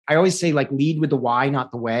I always say like lead with the why,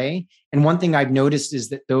 not the way. And one thing I've noticed is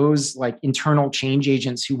that those like internal change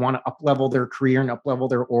agents who want to up-level their career and up-level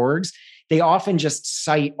their orgs, they often just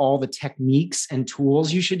cite all the techniques and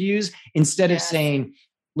tools you should use instead of saying,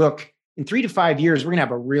 look, in 3 to 5 years, we're going to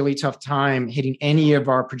have a really tough time hitting any of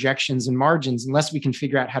our projections and margins unless we can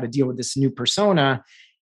figure out how to deal with this new persona.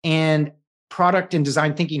 And product and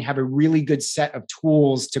design thinking have a really good set of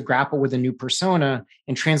tools to grapple with a new persona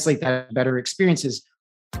and translate that to better experiences.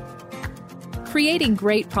 Creating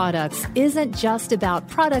great products isn't just about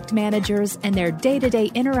product managers and their day-to-day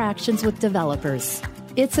interactions with developers.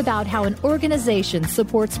 It's about how an organization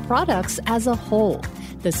supports products as a whole,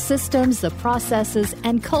 the systems, the processes,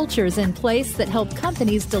 and cultures in place that help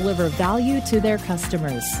companies deliver value to their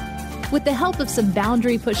customers. With the help of some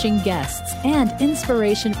boundary-pushing guests and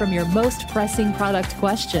inspiration from your most pressing product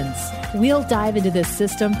questions, we'll dive into this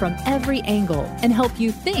system from every angle and help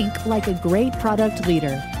you think like a great product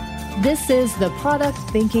leader. This is the Product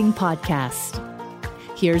Thinking Podcast.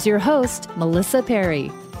 Here's your host, Melissa Perry.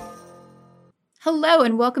 Hello,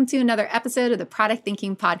 and welcome to another episode of the Product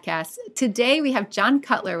Thinking Podcast. Today, we have John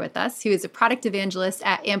Cutler with us, who is a product evangelist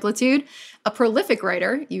at Amplitude, a prolific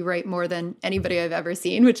writer. You write more than anybody I've ever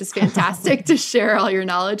seen, which is fantastic to share all your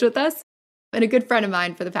knowledge with us, and a good friend of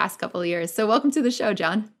mine for the past couple of years. So welcome to the show,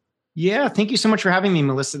 John. Yeah, thank you so much for having me,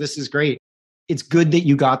 Melissa. This is great. It's good that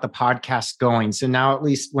you got the podcast going. So now at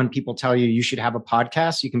least when people tell you you should have a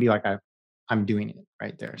podcast, you can be like, I'm doing it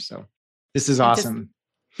right there. So this is awesome.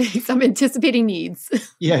 Some anticipating needs.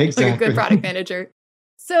 Yeah, exactly. Like a good product manager.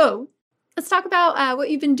 So let's talk about what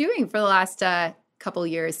you've been doing for the last couple of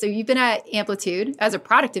years. So you've been at Amplitude as a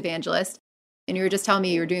product evangelist, and you were just telling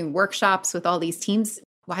me you were doing workshops with all these teams.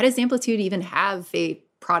 Why does Amplitude even have a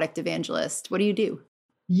product evangelist? What do you do?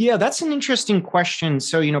 Yeah, that's an interesting question.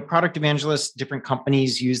 So, product evangelists, different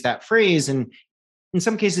companies use that phrase. And in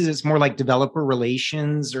some cases, it's more like developer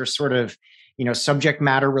relations or sort of, subject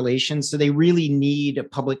matter relations. So they really need a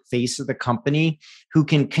public face of the company who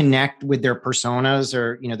can connect with their personas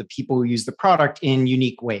or, the people who use the product in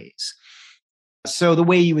unique ways. So the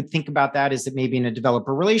way you would think about that is that maybe in a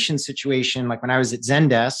developer relations situation, like when I was at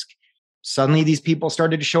Zendesk, suddenly these people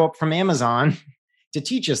started to show up from Amazon to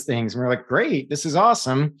teach us things. And we're like, great, this is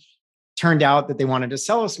awesome. Turned out that they wanted to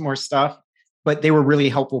sell us more stuff, but they were really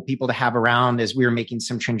helpful people to have around as we were making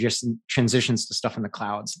some transitions to stuff in the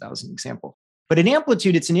cloud. So that was an example. But in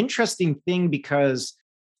Amplitude, it's an interesting thing because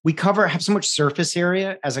we have so much surface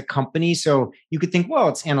area as a company. So you could think, well,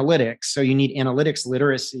 it's analytics. So you need analytics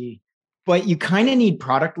literacy, but you kind of need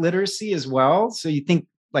product literacy as well. So you think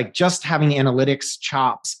like just having analytics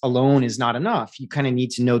chops alone is not enough. You kind of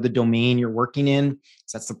need to know the domain you're working in.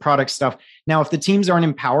 So that's the product stuff. Now, if the teams aren't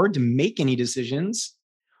empowered to make any decisions,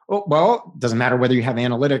 well, it doesn't matter whether you have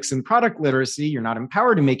analytics and product literacy, you're not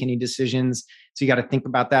empowered to make any decisions. So you got to think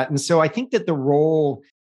about that. And so I think that the role,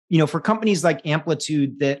 for companies like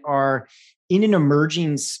Amplitude that are in an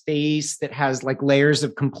emerging space that has like layers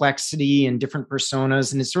of complexity and different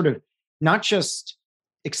personas, and it's sort of not just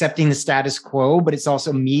accepting the status quo, but it's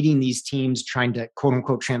also meeting these teams trying to quote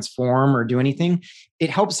unquote transform or do anything.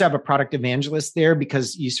 It helps to have a product evangelist there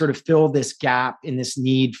because you sort of fill this gap in this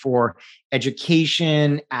need for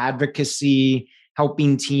education, advocacy,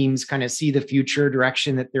 helping teams kind of see the future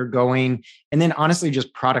direction that they're going. And then honestly,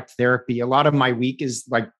 just product therapy. A lot of my week is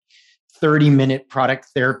like 30-minute product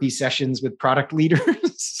therapy sessions with product leaders.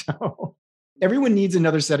 So everyone needs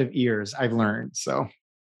another set of ears, I've learned. So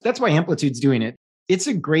that's why Amplitude's doing it. It's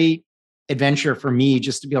a great adventure for me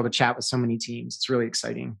just to be able to chat with so many teams. It's really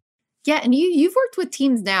exciting. Yeah. And you've worked with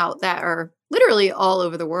teams now that are literally all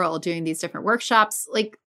over the world doing these different workshops.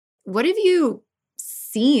 Like, what have you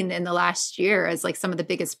seen in the last year as like some of the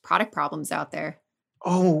biggest product problems out there?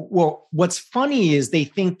 Oh, well, what's funny is they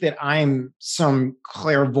think that I'm some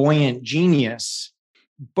clairvoyant genius.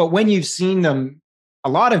 But when you've seen them, a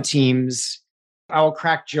lot of teams, I'll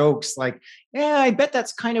crack jokes like, yeah, I bet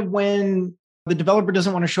that's kind of when the developer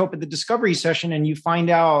doesn't want to show up at the discovery session and you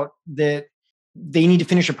find out that they need to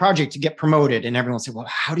finish a project to get promoted. And everyone will say, well,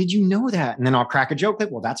 how did you know that? And then I'll crack a joke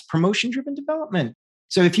like, well, that's promotion-driven development.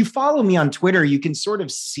 So if you follow me on Twitter, you can sort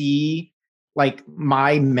of see like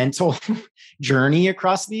my mental journey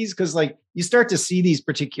across these, because like you start to see these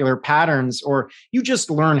particular patterns or you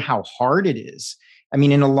just learn how hard it is. I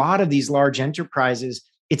mean, in a lot of these large enterprises,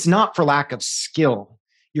 it's not for lack of skill.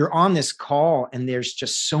 You're on this call and there's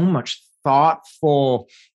just so much thoughtful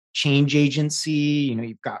change agency.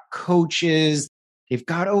 You've got coaches, they've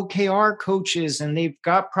got OKR coaches, and they've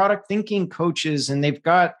got product thinking coaches, and they've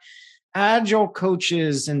got agile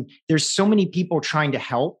coaches. And there's so many people trying to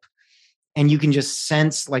help. And you can just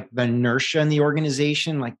sense like the inertia in the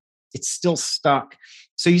organization. Like it's still stuck.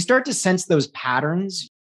 So you start to sense those patterns.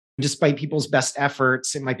 Despite people's best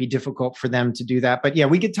efforts, it might be difficult for them to do that. But yeah,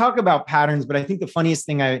 we could talk about patterns, but I think the funniest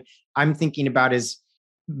thing I'm thinking about is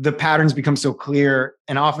the patterns become so clear.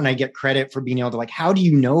 And often I get credit for being able to like, how do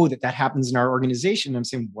you know that that happens in our organization? I'm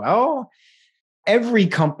saying, well, every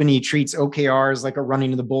company treats OKRs like a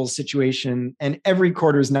running to the bulls situation. And every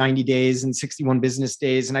quarter is 90 days and 61 business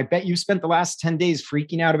days. And I bet you spent the last 10 days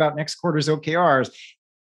freaking out about next quarter's OKRs.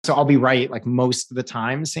 So I'll be right like most of the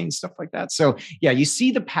time saying stuff like that. So yeah, you see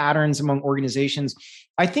the patterns among organizations.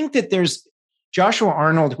 I think that there's Joshua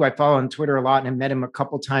Arnold, who I follow on Twitter a lot and I met him a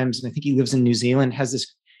couple of times, and I think he lives in New Zealand, has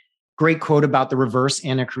this great quote about the reverse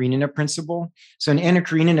Anna Karenina principle. So in Anna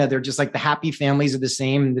Karenina, they're just like the happy families are the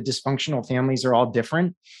same and the dysfunctional families are all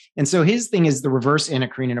different. And so his thing is the reverse Anna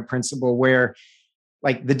Karenina principle, where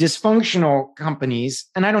like the dysfunctional companies,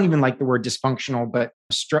 and I don't even like the word dysfunctional, but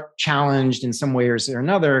challenged in some way or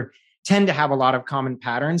another, tend to have a lot of common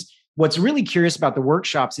patterns. What's really curious about the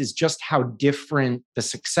workshops is just how different the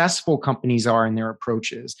successful companies are in their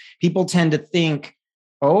approaches. People tend to think,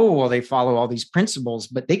 oh, well, they follow all these principles,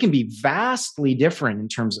 but they can be vastly different in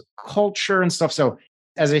terms of culture and stuff. So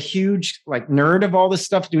as a huge like nerd of all this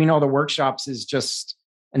stuff, doing all the workshops is just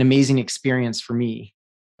an amazing experience for me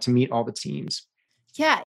to meet all the teams.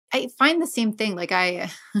 Yeah, I find the same thing. Like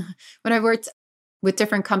when I worked with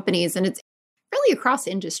different companies, and it's really across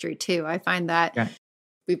industry too. I find that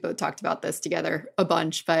we've both talked about this together a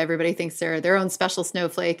bunch, but everybody thinks they're their own special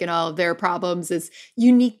snowflake and all of their problems is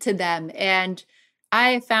unique to them. And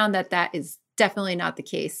I found that that is definitely not the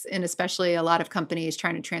case. And especially a lot of companies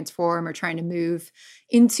trying to transform or trying to move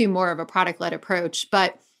into more of a product-led approach.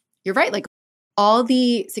 But you're right. Like all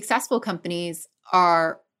the successful companies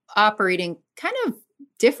are operating kind of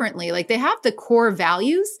differently. Like they have the core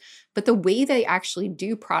values, but the way they actually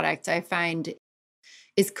do product, I find,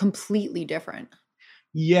 is completely different.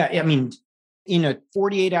 Yeah. I mean, in a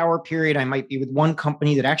 48-hour period, I might be with one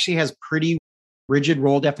company that actually has pretty rigid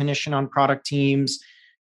role definition on product teams.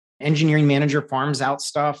 Engineering manager farms out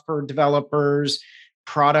stuff for developers.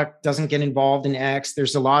 Product doesn't get involved in X.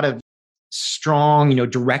 There's a lot of strong,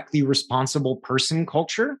 directly responsible person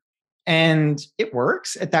culture. And it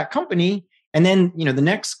works at that company. And then, the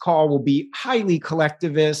next call will be highly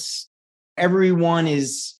collectivist. Everyone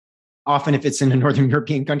is often, if it's in a Northern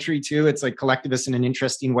European country too, it's like collectivist in an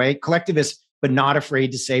interesting way. Collectivist, but not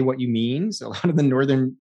afraid to say what you mean. So a lot of the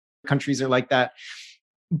Northern countries are like that,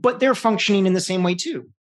 but they're functioning in the same way too.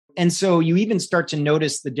 And so you even start to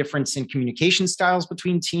notice the difference in communication styles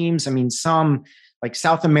between teams. I mean, some like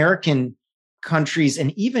South American countries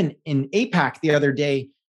and even in APAC the other day,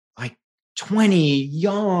 like 20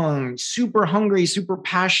 young, super hungry, super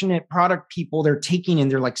passionate product people, they're taking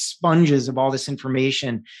and they're like sponges of all this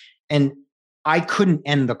information. And I couldn't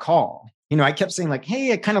end the call. I kept saying like,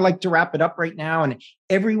 hey, I kind of like to wrap it up right now. And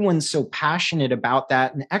everyone's so passionate about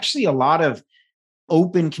that. And actually a lot of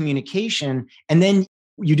open communication. And then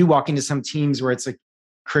you do walk into some teams where it's like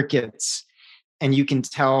crickets and you can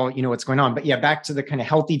tell, what's going on. But yeah, back to the kind of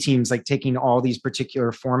healthy teams, like taking all these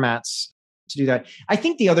particular formats to do that. I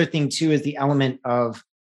think the other thing too is the element of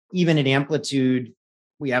even at Amplitude,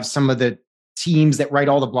 we have some of the teams that write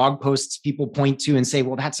all the blog posts people point to and say,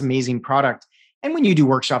 well, that's amazing product. And when you do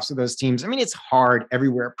workshops with those teams, I mean, it's hard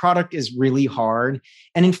everywhere. Product is really hard.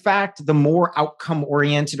 And in fact, the more outcome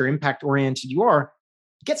oriented or impact oriented you are,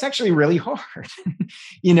 it gets actually really hard.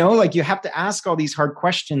 Like you have to ask all these hard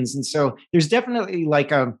questions. And so there's definitely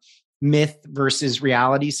like a myth versus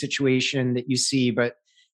reality situation that you see. But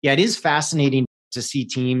yeah, it is fascinating to see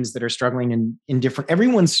teams that are struggling in different,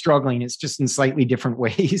 everyone's struggling. It's just in slightly different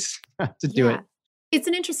ways to do it. It's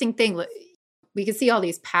an interesting thing. We can see all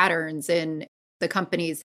these patterns in the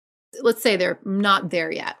companies. Let's say they're not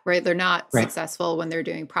there yet, right? They're not successful when they're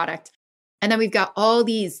doing product. And then we've got all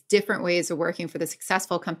these different ways of working for the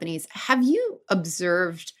successful companies. Have you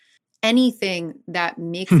observed anything that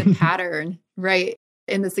makes a pattern, right,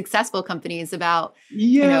 in the successful companies about,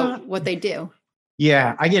 what they do?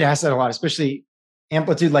 Yeah, I get asked that a lot, especially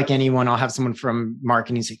Amplitude, like anyone. I'll have someone from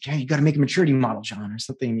marketing say, hey, you got to make a maturity model, John, or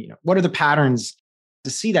something. What are the patterns to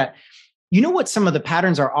see that? What some of the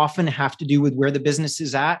patterns are often have to do with where the business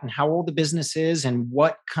is at and how old the business is and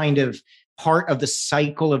what kind of part of the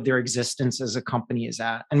cycle of their existence as a company is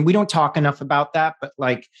at. And we don't talk enough about that, but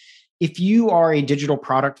like if you are a digital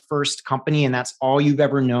product first company and that's all you've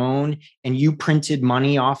ever known and you printed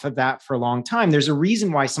money off of that for a long time, there's a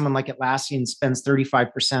reason why someone like Atlassian spends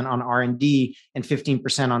 35% on R&D and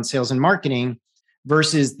 15% on sales and marketing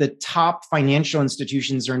versus the top financial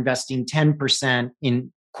institutions are investing 10%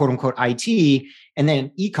 in quote unquote IT, and then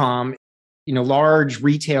e-com, large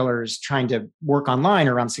retailers trying to work online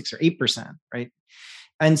are around 6 or 8%, right?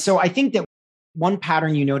 And so I think that one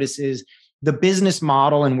pattern you notice is the business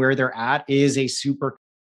model and where they're at is a super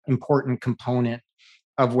important component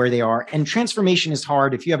of where they are. And transformation is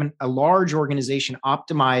hard if you have a large organization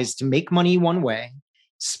optimized to make money one way,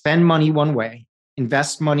 spend money one way,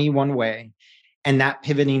 invest money one way, and that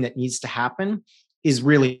pivoting that needs to happen is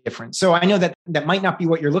really different. So I know that that might not be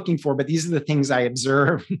what you're looking for, but these are the things I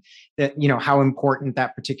observe that, how important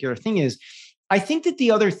that particular thing is. I think that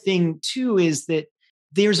the other thing too is that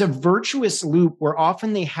there's a virtuous loop where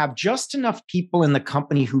often they have just enough people in the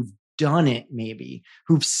company who've done it, maybe,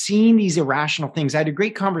 who've seen these irrational things. I had a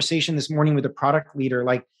great conversation this morning with a product leader.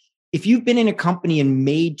 Like, if you've been in a company and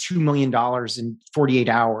made $2 million in 48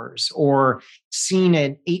 hours, or seen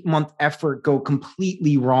an 8-month effort go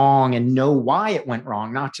completely wrong and know why it went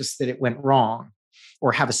wrong, not just that it went wrong,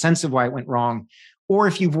 or have a sense of why it went wrong, or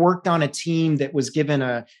if you've worked on a team that was given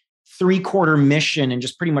a 3-quarter mission and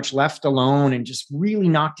just pretty much left alone and just really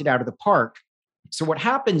knocked it out of the park. So what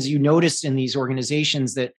happens, you notice in these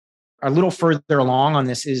organizations that are a little further along on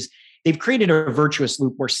this, is they've created a virtuous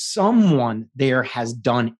loop where someone there has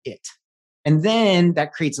done it. And then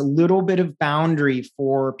that creates a little bit of boundary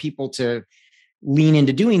for people to lean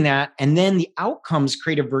into doing that. And then the outcomes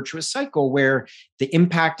create a virtuous cycle where the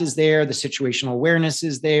impact is there, the situational awareness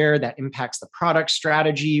is there, that impacts the product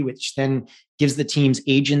strategy, which then gives the teams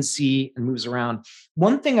agency and moves around.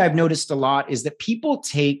 One thing I've noticed a lot is that people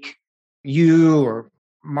take you or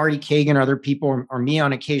Marty Kagan or other people or me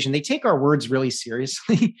on occasion, they take our words really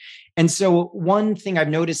seriously. And so one thing I've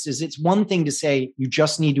noticed is it's one thing to say, you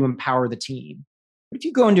just need to empower the team. But if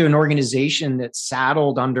you go into an organization that's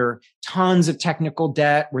saddled under tons of technical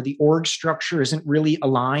debt, where the org structure isn't really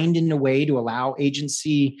aligned in a way to allow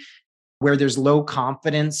agency, where there's low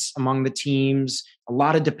confidence among the teams, a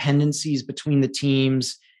lot of dependencies between the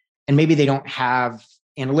teams, and maybe they don't have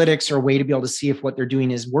analytics or a way to be able to see if what they're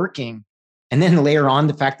doing is working, and then layer on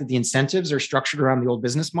the fact that the incentives are structured around the old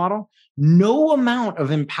business model, no amount of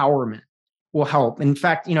empowerment will help. In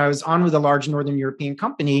fact, I was on with a large Northern European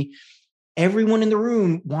company. Everyone in the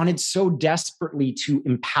room wanted so desperately to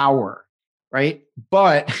empower, right?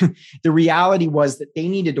 But the reality was that they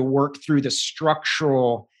needed to work through the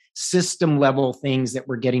structural system level things that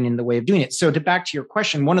were getting in the way of doing it. So back to your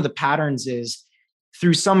question, one of the patterns is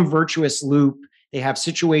through some virtuous loop, they have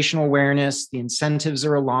situational awareness, the incentives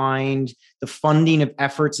are aligned, the funding of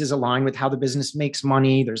efforts is aligned with how the business makes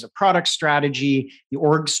money, there's a product strategy, the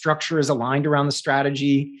org structure is aligned around the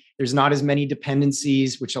strategy, there's not as many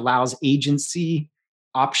dependencies, which allows agency,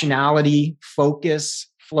 optionality, focus,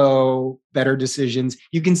 flow, better decisions.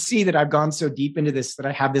 You can see that I've gone so deep into this that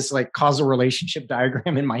I have this like causal relationship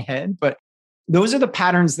diagram in my head, but those are the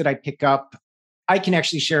patterns that I pick up. I can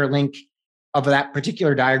actually share a link of that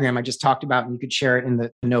particular diagram I just talked about, and you could share it in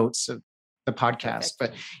the notes of the podcast.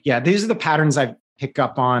 But yeah, these are the patterns I pick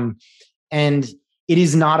up on. And it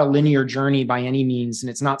is not a linear journey by any means. And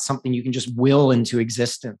it's not something you can just will into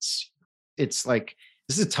existence. It's like,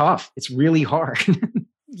 this is tough. It's really hard.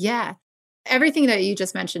 Yeah. Everything that you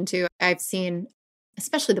just mentioned too, I've seen,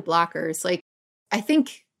 especially the blockers. Like, I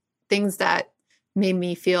think things that made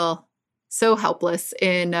me feel so helpless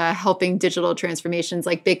in helping digital transformations,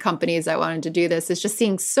 like big companies that wanted to do this, is just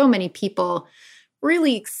seeing so many people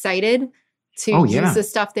really excited to use the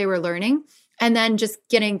stuff they were learning, and then just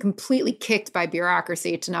getting completely kicked by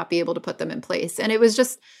bureaucracy to not be able to put them in place. And it was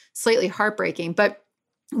just slightly heartbreaking. But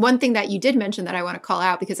one thing that you did mention that I want to call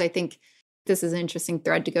out, because I think this is an interesting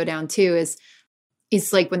thread to go down too,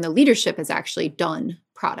 is like when the leadership has actually done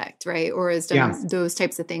product, right? Or has done those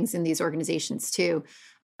types of things in these organizations too.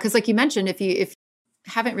 Because like you mentioned, if you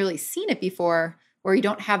haven't really seen it before, or you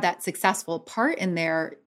don't have that successful part in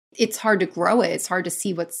there, it's hard to grow it. It's hard to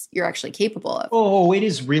see what you're actually capable of. Oh, it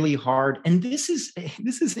is really hard. And this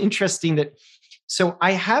is interesting that, so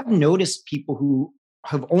I have noticed people who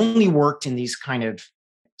have only worked in these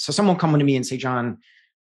so someone come to me and say, John,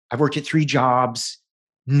 I've worked at 3 jobs.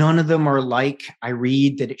 None of them are like I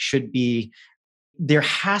read that it should be. There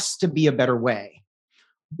has to be a better way.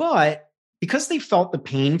 But because they felt the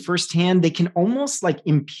pain firsthand, they can almost like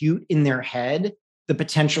impute in their head the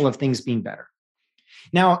potential of things being better.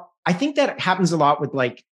 Now, I think that happens a lot with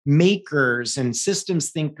like makers and systems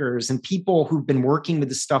thinkers and people who've been working with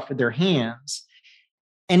the stuff with their hands.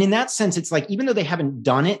 And in that sense, it's like, even though they haven't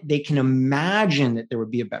done it, they can imagine that there would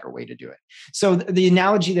be a better way to do it. So the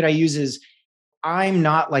analogy that I use is, I'm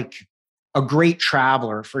not like a great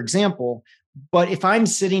traveler, for example, but if I'm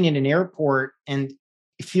sitting in an airport and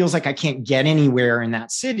it feels like I can't get anywhere in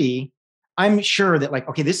that city, I'm sure that like,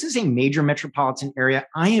 okay, this is a major metropolitan area.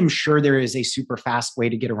 I am sure there is a super fast way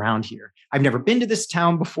to get around here. I've never been to this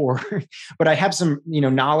town before, but I have some,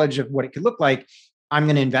 knowledge of what it could look like. I'm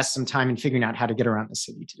going to invest some time in figuring out how to get around the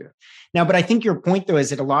city to do it. Now, but I think your point though, is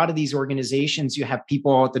that a lot of these organizations, you have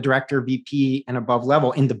people at the director, VP and above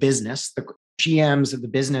level in the business, the GMs of the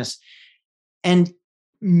business, and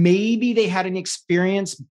maybe they had an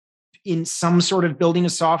experience in some sort of building a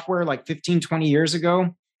software like 15, 20 years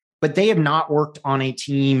ago, but they have not worked on a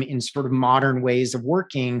team in sort of modern ways of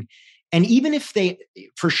working. And even if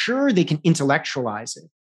for sure, they can intellectualize it.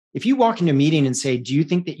 If you walk into a meeting and say, do you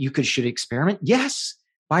think that you should experiment? Yes,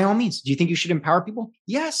 by all means. Do you think you should empower people?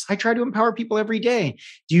 Yes, I try to empower people every day.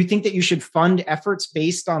 Do you think that you should fund efforts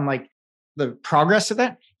based on like the progress of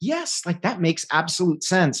that? Yes, like that makes absolute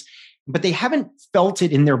sense. But they haven't felt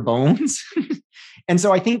it in their bones. And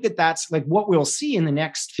so I think that that's like what we'll see in the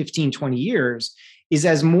next 15, 20 years is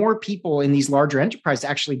as more people in these larger enterprises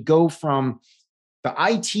actually go from the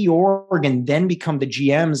IT org and then become the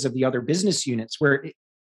GMs of the other business units, where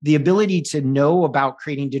the ability to know about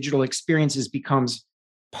creating digital experiences becomes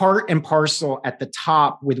part and parcel at the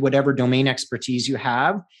top with whatever domain expertise you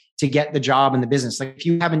have to get the job in the business. Like if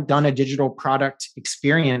you haven't done a digital product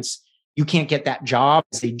experience, you can't get that job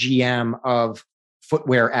as a GM of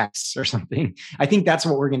footwear X or something. I think that's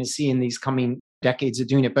what we're going to see in these coming decades of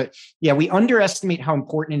doing it. But yeah, we underestimate how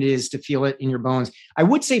important it is to feel it in your bones. I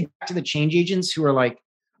would say back to the change agents who are like,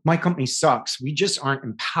 my company sucks. We just aren't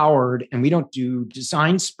empowered and we don't do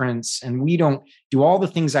design sprints and we don't do all the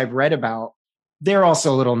things I've read about. They're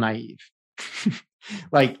also a little naive.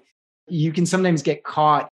 Like you can sometimes get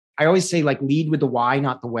caught. I always say like lead with the why,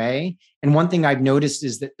 not the way. And one thing I've noticed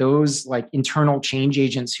is that those like internal change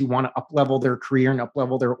agents who want to up-level their career and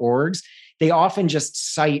up-level their orgs, they often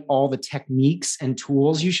just cite all the techniques and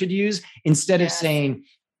tools you should use instead of saying,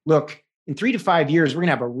 look, in 3 to 5 years, we're going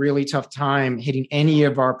to have a really tough time hitting any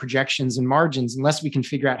of our projections and margins unless we can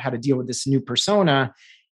figure out how to deal with this new persona.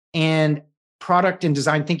 And product and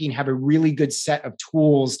design thinking have a really good set of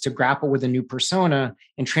tools to grapple with a new persona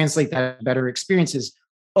and translate that to better experiences.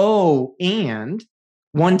 Oh, and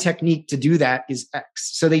one technique to do that is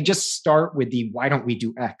X. So they just start with the why don't we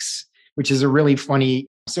do X, which is a really funny.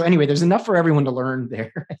 So anyway, there's enough for everyone to learn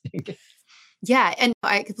there, I think. Yeah, and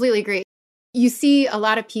I completely agree. You see a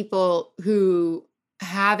lot of people who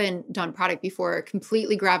haven't done product before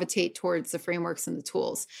completely gravitate towards the frameworks and the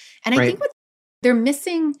tools. And I think they're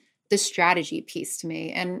missing the strategy piece to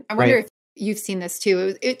me. And I wonder if you've seen this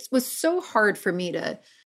too. It was so hard for me to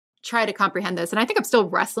try to comprehend this. And I think I'm still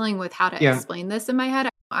wrestling with how to explain this in my head.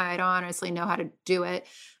 I don't honestly know how to do it.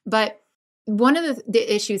 But one of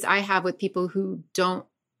the issues I have with people who don't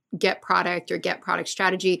get product or get product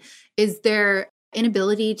strategy is their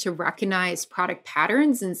inability to recognize product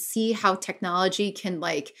patterns and see how technology can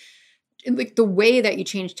like the way that you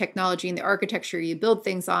change technology and the architecture you build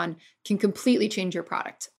things on can completely change your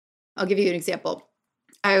product. I'll give you an example.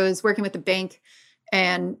 I was working with a bank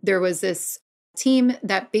and there was this team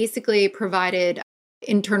that basically provided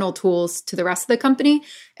internal tools to the rest of the company.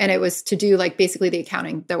 And it was to do like basically the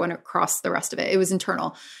accounting that went across the rest of it. It was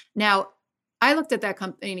internal. Now, I looked at that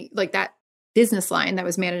company, like that business line that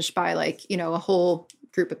was managed by like, a whole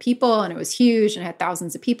group of people, and it was huge and had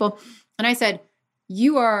thousands of people. And I said,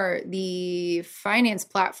 you are the finance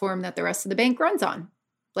platform that the rest of the bank runs on.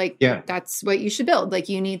 Like, that's what you should build. Like,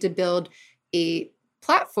 you need to build a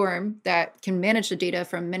platform that can manage the data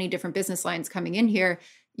from many different business lines coming in here.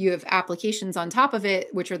 You have applications on top of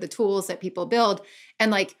it, which are the tools that people build,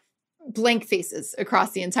 and like blank faces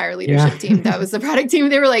across the entire leadership team. That was the product team.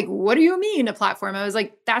 They were like, what do you mean a platform? I was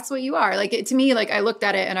like, that's what you are. Like to me, like I looked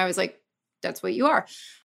at it and I was like, that's what you are.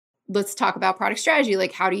 Let's talk about product strategy.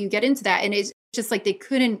 Like, how do you get into that? And it's just like, they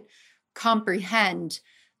couldn't comprehend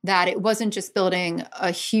that it wasn't just building a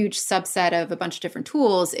huge subset of a bunch of different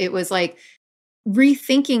tools. It was like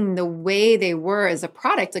rethinking the way they were as a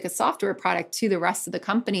product, like a software product, to the rest of the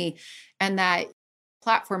company. And that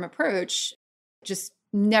platform approach just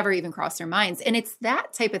never even crossed their minds. And it's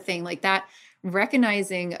that type of thing, like that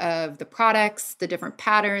recognizing of the products, the different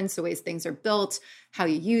patterns, the ways things are built, how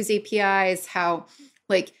you use APIs, how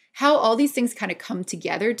all these things kind of come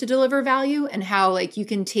together to deliver value, and how like you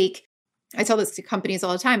can take, I tell this to companies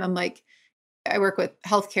all the time. I'm like, I work with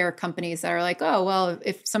healthcare companies that are like, oh, well,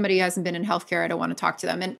 if somebody hasn't been in healthcare, I don't want to talk to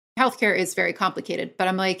them. And healthcare is very complicated, but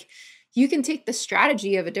I'm like, you can take the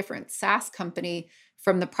strategy of a different SaaS company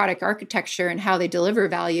from the product architecture and how they deliver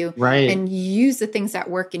value, and use the things that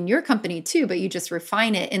work in your company too, but you just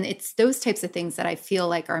refine it. And it's those types of things that I feel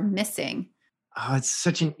like are missing. Oh, it's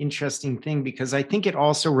such an interesting thing, because I think it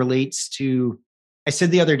also relates to I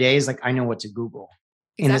said the other day is like, I know what to Google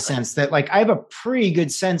in the Exactly. sense that like I have a pretty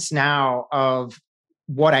good sense now of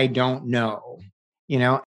what I don't know, you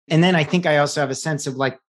know? And then I think I also have a sense of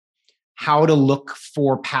like how to look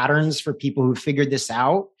for patterns for people who figured this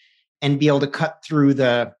out and be able to cut through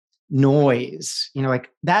the noise, like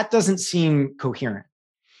that doesn't seem coherent.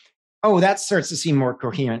 Oh, that starts to seem more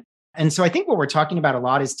coherent. And so I think what we're talking about a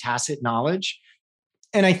lot is tacit knowledge.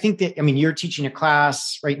 And I think that, you're teaching a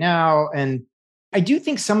class right now, and I do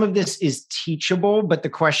think some of this is teachable, but the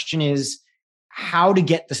question is how to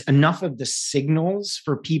get this enough of the signals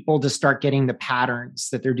for people to start getting the patterns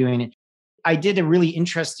that they're doing. I did a really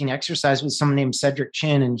interesting exercise with someone named Cedric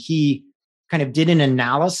Chin, and he kind of did an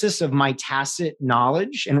analysis of my tacit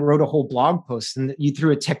knowledge and wrote a whole blog post. And you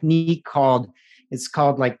through a technique it's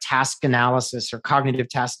called like task analysis or cognitive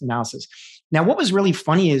task analysis. Now, what was really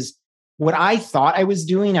funny is what I thought I was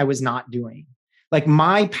doing, I was not doing. Like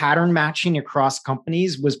my pattern matching across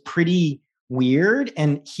companies was pretty weird.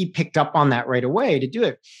 And he picked up on that right away to do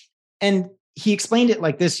it. And he explained it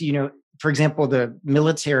like this, for example, the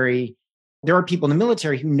military, there are people in the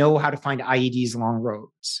military who know how to find IEDs along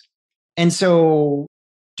roads. And so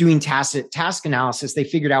doing tacit task analysis, they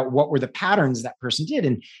figured out what were the patterns that person did.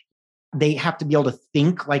 And they have to be able to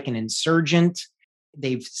think like an insurgent.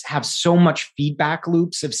 They have so much feedback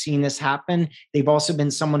loops of seeing this happen. They've also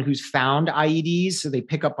been someone who's found IEDs, so they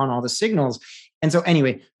pick up on all the signals. And so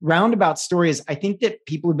anyway, roundabout story is I think that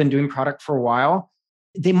people who've been doing product for a while,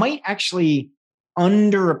 they might actually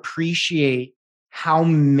underappreciate how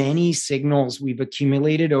many signals we've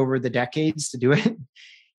accumulated over the decades to do it.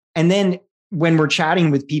 And then when we're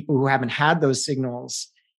chatting with people who haven't had those signals,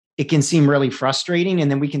 it can seem really frustrating.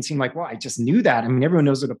 And then we can seem like, well, I just knew that. Everyone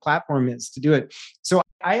knows what a platform is to do it. So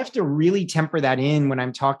I have to really temper that in when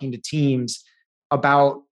I'm talking to teams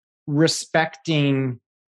about respecting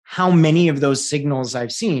how many of those signals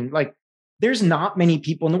I've seen. Like there's not many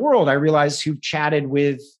people in the world, I realize, who've chatted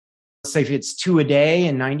with, say if it's 2 a day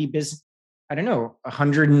and 90 business, I don't know,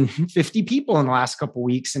 150 people in the last couple of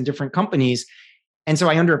weeks in different companies. And so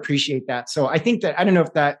I underappreciate that. So I think that, I don't know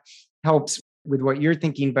if that helps with what you're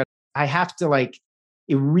thinking, but I have to it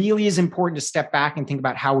really is important to step back and think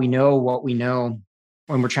about how we know what we know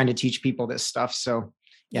when we're trying to teach people this stuff. So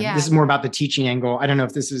yeah. This is more about the teaching angle. I don't know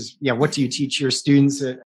if this is, what do you teach your students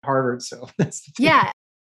at Harvard? So that's the thing. Yeah.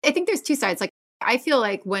 I think there's two sides. Like I feel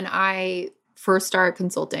like when I first started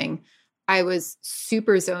consulting, I was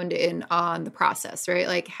super zoned in on the process, right?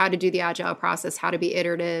 Like how to do the agile process, how to be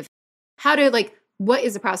iterative, how to what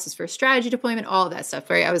is the process for strategy deployment, all of that stuff,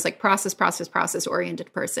 right? I was like process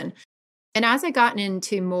oriented person. And as I gotten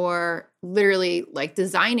into more literally like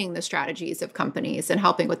designing the strategies of companies and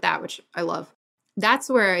helping with that, which I love, that's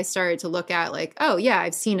where I started to look at like, oh yeah,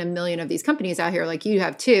 I've seen a million of these companies out here, like you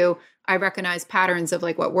have too. I recognize patterns of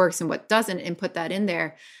like what works and what doesn't and put that in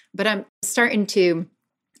there. But I'm starting to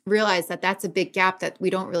realize that that's a big gap that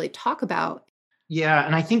we don't really talk about. Yeah.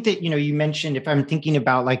 And I think that, you mentioned, if I'm thinking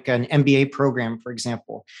about like an MBA program, for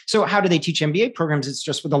example. So how do they teach MBA programs? It's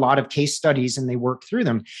just with a lot of case studies and they work through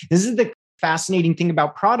them. This is the fascinating thing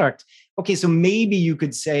about product. Okay, so maybe you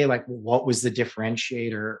could say like, well, what was the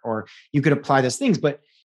differentiator? Or you could apply those things, but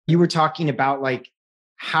you were talking about like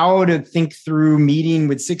how to think through meeting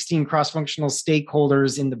with 16 cross-functional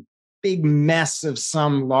stakeholders in the big mess of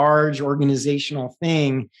some large organizational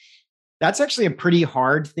thing. That's actually a pretty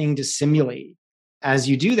hard thing to simulate as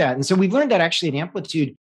you do that. And so we've learned that actually at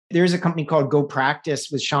Amplitude, there's a company called Go Practice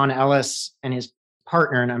with Sean Ellis and his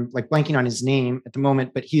partner, and I'm like blanking on his name at the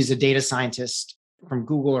moment, but he's a data scientist from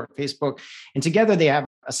Google or Facebook. And together they have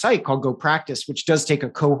a site called Go Practice, which does take a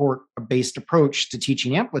cohort-based approach to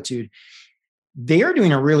teaching Amplitude. They're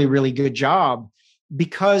doing a really, really good job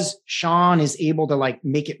because Sean is able to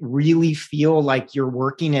make it really feel like you're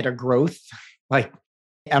working at a growth,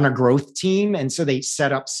 on a growth team. And so they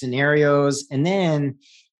set up scenarios. And then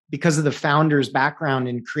because of the founder's background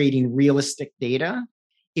in creating realistic data,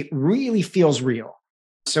 it really feels real.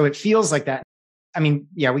 So it feels like that. We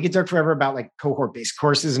could talk forever about cohort-based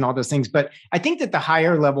courses and all those things. But I think that the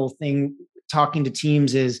higher level thing, talking to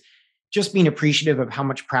teams, is just being appreciative of how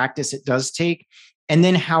much practice it does take. And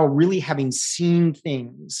then how really having seen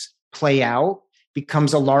things play out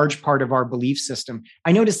becomes a large part of our belief system.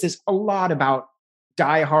 I notice this a lot about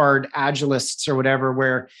diehard agilists or whatever,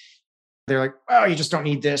 where they're like, oh, you just don't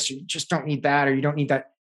need this, or you just don't need that, or you don't need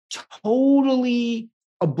that. Totally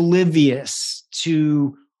oblivious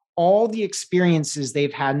to all the experiences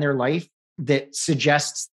they've had in their life that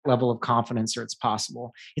suggests level of confidence or it's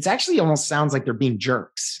possible. It's actually almost sounds like they're being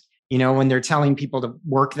jerks, when they're telling people to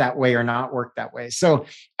work that way or not work that way. So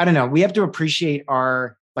I don't know. We have to appreciate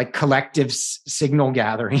our like collective signal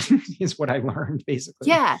gathering is what I learned basically.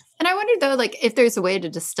 Yeah. And I wonder though, like if there's a way to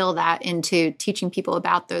distill that into teaching people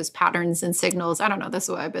about those patterns and signals. I don't know. This is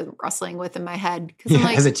what I've been wrestling with in my head. Cause I'm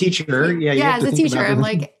like, as a teacher, as a teacher, I'm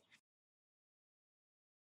like,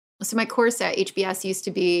 so my course at HBS used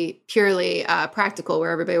to be purely practical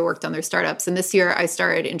where everybody worked on their startups. And this year I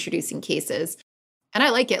started introducing cases and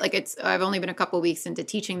I like it. Like I've only been a couple of weeks into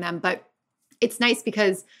teaching them, but it's nice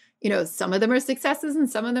because some of them are successes and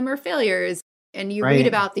some of them are failures. And you read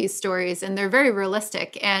about these stories and they're very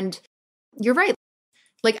realistic. And you're right.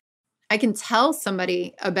 Like I can tell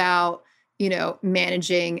somebody about,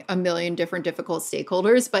 managing a million different difficult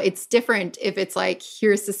stakeholders, but it's different if it's like,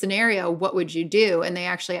 here's the scenario, what would you do? And they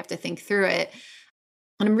actually have to think through it.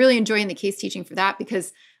 And I'm really enjoying the case teaching for that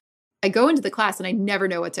because I go into the class and I never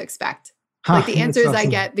know what to expect. Like the answers I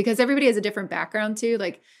get, because everybody has a different background too.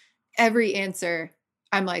 Like every answer,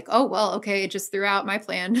 I'm like, oh, well, okay, it just threw out my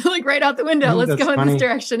plan, like right out the window. Let's go in this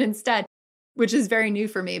direction instead, which is very new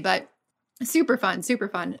for me, but super fun, super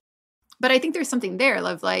fun. But I think there's something there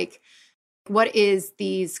of like, what is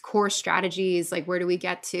these core strategies? Like, where do we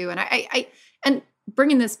get to? And and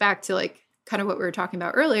bringing this back to like kind of what we were talking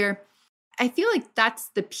about earlier, I feel like that's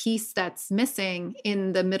the piece that's missing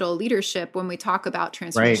in the middle leadership when we talk about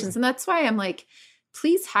transformations. Right. And that's why I'm like,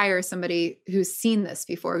 please hire somebody who's seen this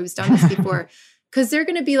before, who's done this before, because they're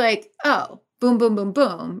going to be like, oh, boom, boom, boom,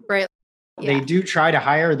 boom, right? Yeah. They do try to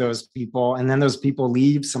hire those people and then those people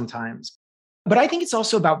leave sometimes. But I think it's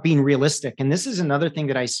also about being realistic. And this is another thing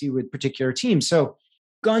that I see with particular teams. So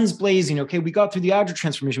guns blazing. Okay, we got through the Agile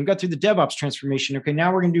transformation. We got through the DevOps transformation. Okay,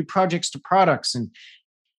 now we're going to do projects to products. And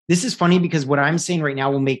this is funny because what I'm saying right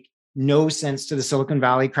now will make no sense to the Silicon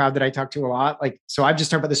Valley crowd that I talk to a lot. Like, so I've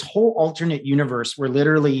just talked about this whole alternate universe where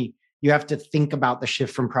literally you have to think about the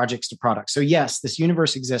shift from projects to products. So yes, this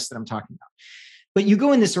universe exists that I'm talking about. But you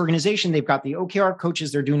go in this organization, they've got the OKR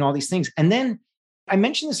coaches, they're doing all these things. And then I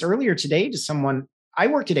mentioned this earlier today to someone. I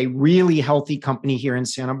worked at a really healthy company here in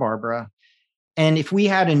Santa Barbara. And if we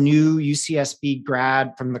had a new UCSB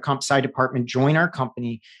grad from the comp sci department join our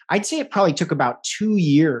company, I'd say it probably took about 2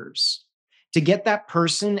 years to get that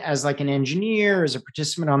person as like an engineer, as a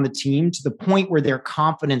participant on the team to the point where their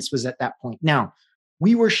confidence was at that point. Now,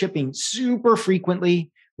 we were shipping super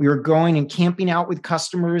frequently. We were going and camping out with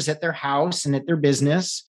customers at their house and at their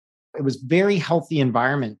business. It was a very healthy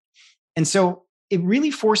environment. And so it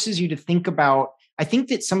really forces you to think about, I think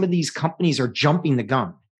that some of these companies are jumping the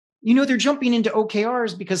gun. They're jumping into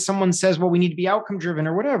OKRs because someone says, well, we need to be outcome driven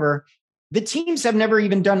or whatever. The teams have never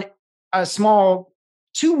even done a small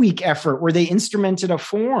 2-week effort where they instrumented a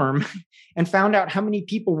form and found out how many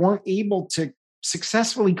people weren't able to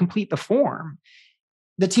successfully complete the form.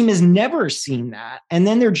 The team has never seen that. And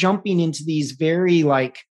then they're jumping into these very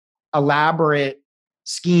like elaborate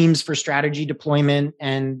schemes for strategy deployment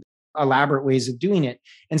and elaborate ways of doing it.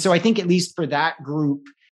 And so I think at least for that group,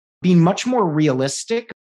 being much more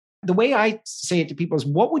realistic, the way I say it to people is,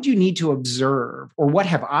 what would you need to observe, or what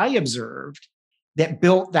have I observed that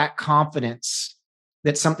built that confidence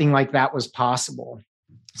that something like that was possible?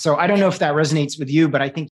 So I don't know if that resonates with you, but I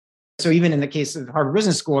think, so even in the case of Harvard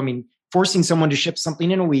Business School, I mean, forcing someone to ship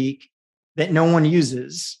something in a week that no one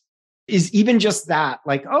uses is even just that,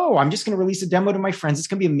 like, oh, I'm just going to release a demo to my friends. It's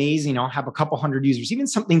going to be amazing. I'll have a couple hundred users. Even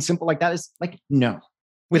something simple like that is like, no.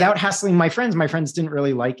 Without hassling my friends didn't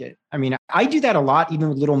really like it. I mean, I do that a lot, even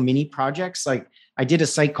with little mini projects. Like I did a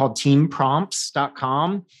site called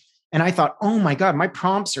teamprompts.com. And I thought, oh my God, my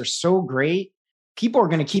prompts are so great. People are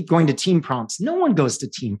going to keep going to team prompts. No one goes to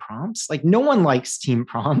team prompts. Like no one likes team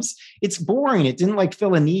prompts. It's boring. It didn't like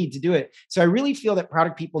fill a need to do it. So I really feel that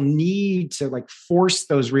product people need to like force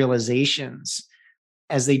those realizations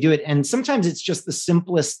as they do it. And sometimes it's just the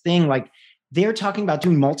simplest thing. Like they're talking about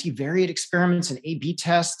doing multivariate experiments and A/B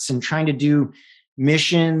tests and trying to do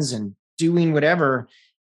missions and doing whatever.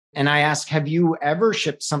 And I ask, have you ever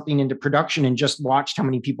shipped something into production and just watched how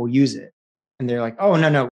many people use it? And they're like, oh,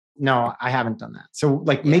 no, I haven't done that. So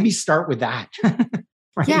like maybe start with that.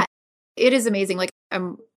 Right? Yeah, it is amazing. Like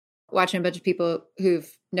I'm watching a bunch of people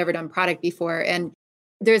who've never done product before. And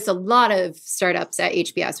there's a lot of startups at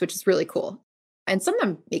HBS, which is really cool. And some of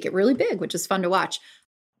them make it really big, which is fun to watch.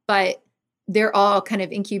 But they're all kind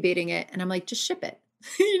of incubating it. And I'm like, just ship it.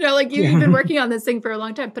 Like you've been working on this thing for a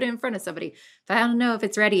long time, put it in front of somebody. If I don't know if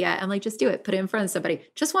it's ready yet, I'm like, just do it. Put it in front of somebody.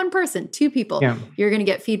 Just one person, 2 people, you're going to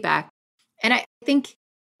get feedback. And I think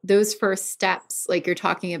those first steps, like you're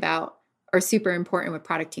talking about, are super important with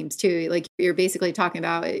product teams too. Like you're basically talking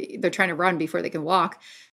about, they're trying to run before they can walk.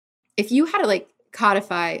 If you had to like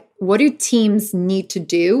codify, what do teams need to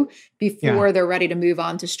do before they're ready to move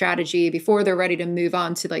on to strategy, before they're ready to move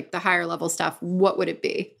on to like the higher level stuff? What would it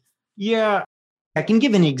be? Yeah, I can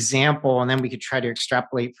give an example and then we could try to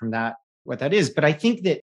extrapolate from that what that is. But I think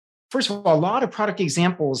that, first of all, a lot of product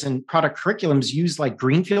examples and product curriculums use like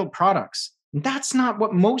greenfield products. That's not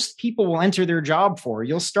what most people will enter their job for.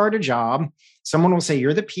 You'll start a job, someone will say,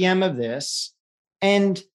 you're the PM of this.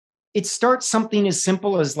 And it starts something as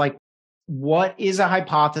simple as like, what is a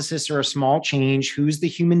hypothesis or a small change? Who's the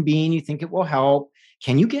human being you think it will help?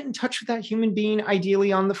 Can you get in touch with that human being,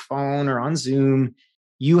 ideally on the phone or on Zoom?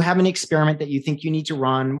 You have an experiment that you think you need to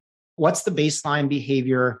run. What's the baseline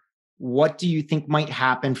behavior? What do you think might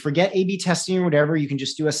happen? Forget A/B testing or whatever. You can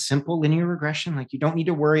just do a simple linear regression. Like you don't need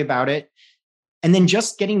to worry about it. And then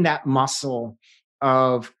just getting that muscle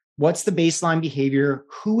of what's the baseline behavior?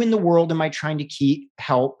 Who in the world am I trying to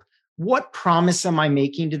help? What promise am I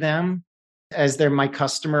making to them as they're my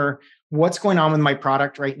customer? What's going on with my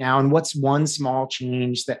product right now? And what's one small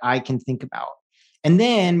change that I can think about? And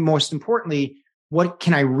then most importantly, what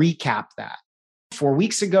can I recap that? 4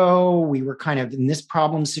 weeks ago, we were kind of in this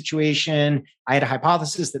problem situation. I had a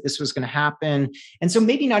hypothesis that this was going to happen. And so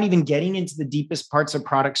maybe not even getting into the deepest parts of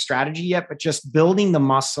product strategy yet, but just building the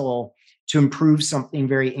muscle to improve something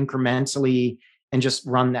very incrementally and just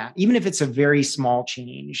run that, even if it's a very small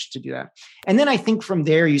change to do that. And then I think from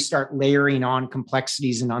there, you start layering on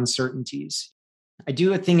complexities and uncertainties. I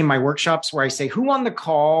do a thing in my workshops where I say, who on the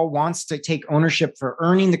call wants to take ownership for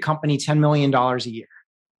earning the company $10 million a year?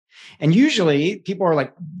 And usually people are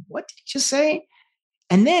like, what did you just say?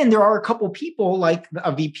 And then there are a couple of people like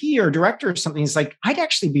a VP or director or something. It's like, I'd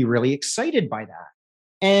actually be really excited by that.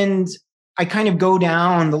 And I kind of go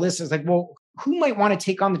down the list. It's like, well, who might want to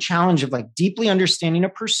take on the challenge of like deeply understanding a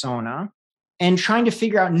persona and trying to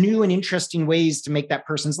figure out new and interesting ways to make that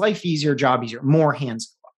person's life easier, job easier, more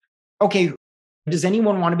hands up. Okay. Does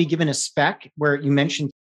anyone want to be given a spec where you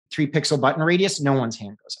mentioned 3-pixel button radius? No one's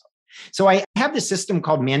hand goes up. So I have this system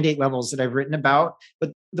called mandate levels that I've written about.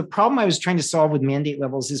 But the problem I was trying to solve with mandate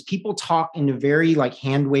levels is people talk in a very like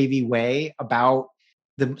hand wavy way about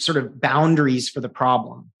the sort of boundaries for the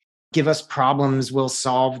problem. Give us problems, we'll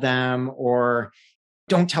solve them, or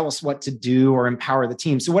don't tell us what to do or empower the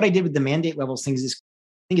team. So what I did with the mandate levels things is,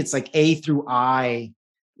 I think it's like A through I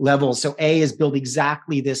levels. So A is build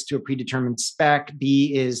exactly this to a predetermined spec.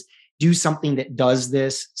 B is do something that does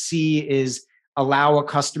this. C is allow a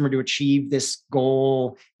customer to achieve this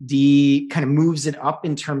goal. D kind of moves it up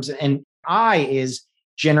in terms of, and I is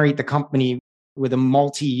generate the company with a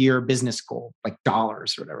multi-year business goal, like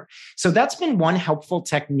dollars or whatever. So that's been one helpful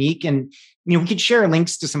technique. And, we could share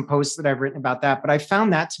links to some posts that I've written about that, but I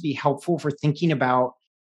found that to be helpful for thinking about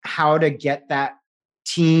how to get that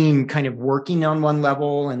team kind of working on one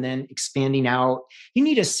level and then expanding out. You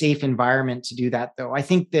need a safe environment to do that though. I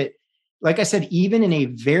think that, like I said, even in a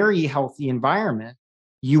very healthy environment,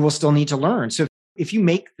 you will still need to learn. So if you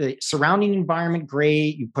make the surrounding environment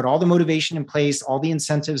great, you put all the motivation in place, all the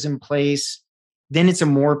incentives in place, then it's a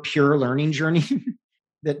more pure learning journey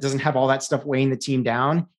that doesn't have all that stuff weighing the team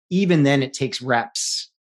down. Even then it takes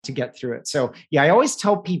reps to get through it. So yeah, I always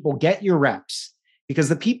tell people, get your reps, because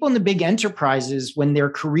the people in the big enterprises, when their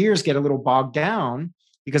careers get a little bogged down,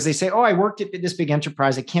 because they say, oh, I worked at this big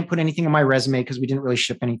enterprise, I can't put anything on my resume because we didn't really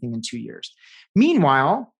ship anything in 2 years.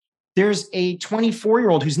 Meanwhile, there's a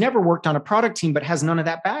 24-year-old who's never worked on a product team, but has none of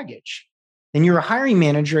that baggage. Then you're a hiring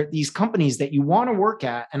manager at these companies that you want to work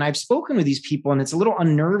at. And I've spoken with these people and it's a little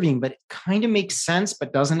unnerving, but it kind of makes sense,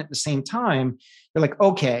 but doesn't at the same time. They're like,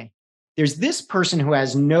 okay, there's this person who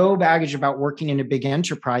has no baggage about working in a big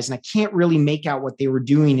enterprise. And I can't really make out what they were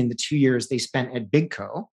doing in the 2 years they spent at Big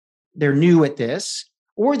Co. They're new at this.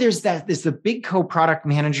 Or there's the Big Co product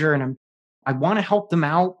manager and I want to help them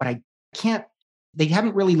out, but I can't. They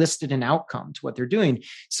haven't really listed an outcome to what they're doing.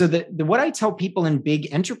 So what I tell people in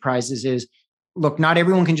big enterprises is, look, not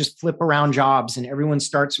everyone can just flip around jobs and everyone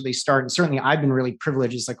starts where they start. And certainly I've been really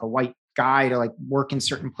privileged as like a white guy to like work in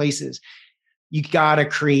certain places. You got to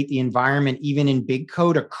create the environment, even in Big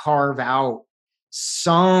Co, to carve out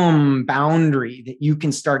some boundary that you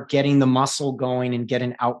can start getting the muscle going and get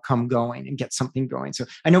an outcome going and get something going. So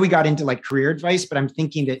I know we got into like career advice, but I'm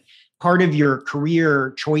thinking that part of your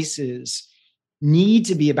career choices need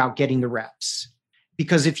to be about getting the reps.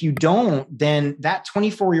 Because if you don't, then that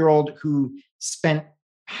 24-year-old who spent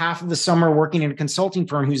half of the summer working in a consulting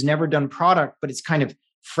firm who's never done product, but it's kind of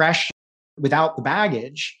fresh without the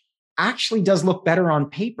baggage, actually does look better on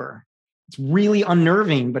paper. It's really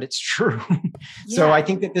unnerving, but it's true. Yeah. So I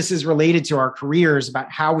think that this is related to our careers about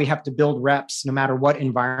how we have to build reps no matter what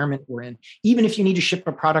environment we're in, even if you need to ship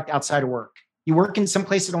a product outside of work. You work in some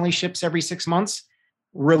place that only ships every 6 months,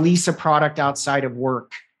 release a product outside of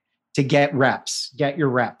work to get your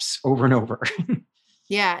reps over and over.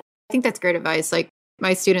 Yeah, I think that's great advice. Like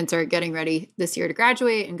my students are getting ready this year to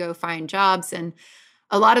graduate and go find jobs. And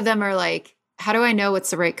a lot of them are like, how do I know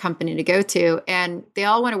what's the right company to go to? And they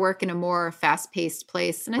all want to work in a more fast-paced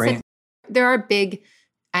place. And I said, there are big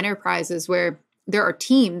enterprises where there are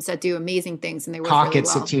teams that do amazing things and they work pockets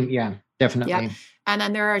really well. of team. Yeah, definitely. Yeah. And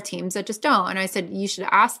then there are teams that just don't. And I said, you should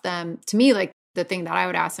ask them. To me, like the thing that I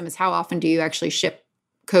would ask them is how often do you actually ship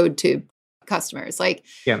code to customers? Like,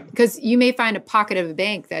 because you may find a pocket of a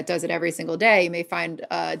bank that does it every single day. You may find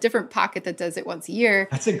a different pocket that does it once a year.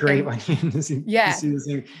 That's a great one. Yeah.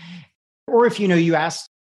 Or if, you ask,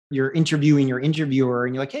 you're interviewing your interviewer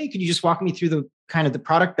and you're like, hey, could you just walk me through the kind of the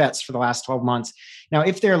product bets for the last 12 months? Now,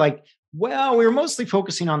 if they're like, well, we were mostly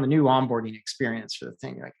focusing on the new onboarding experience for the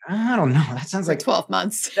thing. You're like, I don't know. That sounds like 12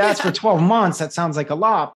 months. That's for 12 months. That sounds like a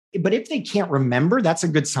lot. But if they can't remember, that's a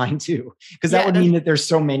good sign too, because that would mean that there's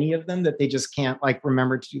so many of them that they just can't like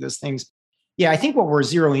remember to do those things. Yeah. I think what we're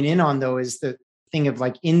zeroing in on though, is the thing of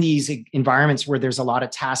like in these environments where there's a lot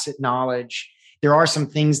of tacit knowledge, there are some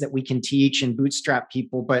things that we can teach and bootstrap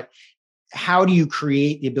people, but how do you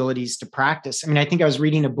create the abilities to practice? I mean, I think I was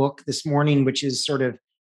reading a book this morning, which is sort of,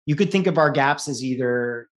 you could think of our gaps as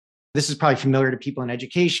either, this is probably familiar to people in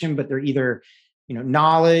education, but they're either,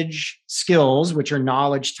 knowledge, skills, which are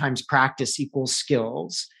knowledge times practice equals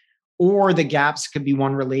skills, or the gaps could be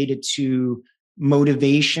one related to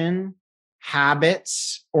motivation,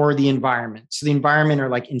 habits, or the environment. So the environment are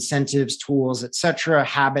like incentives, tools, etc.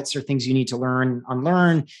 Habits are things you need to learn,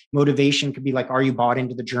 unlearn. Motivation could be like, are you bought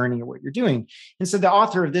into the journey or what you're doing? And so the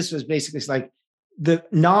author of this was basically like, the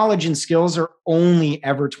knowledge and skills are only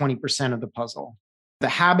ever 20% of the puzzle. The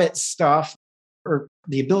habit stuff, or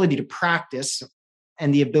the ability to practice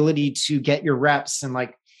and the ability to get your reps and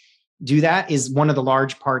like do that, is one of the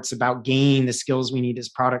large parts about gaining the skills we need as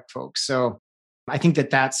product folks. So I think that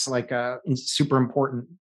that's like a super important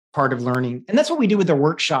part of learning. And that's what we do with the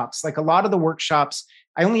workshops. Like a lot of the workshops,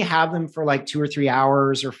 I only have them for like 2 or 3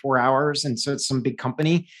 hours or 4 hours. And so it's some big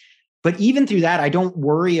company. But even through that, I don't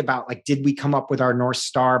worry about like, did we come up with our North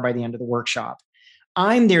Star by the end of the workshop?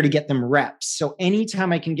 I'm there to get them reps. So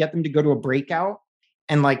anytime I can get them to go to a breakout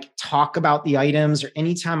and like talk about the items, or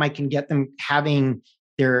anytime I can get them having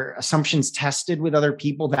their assumptions tested with other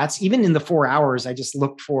people, that's even in the 4 hours, I just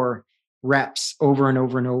look for reps over and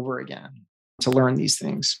over and over again to learn these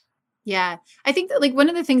things. Yeah. I think that like one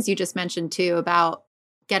of the things you just mentioned too about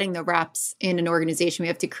getting the reps in an organization, we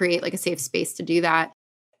have to create like a safe space to do that.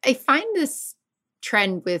 I find this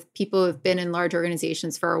trend with people who've been in large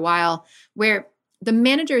organizations for a while where the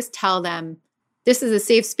managers tell them, this is a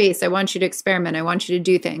safe space. I want you to experiment. I want you to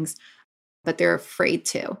do things, but they're afraid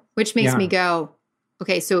to, which makes me go,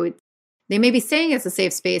 okay, so they may be saying it's a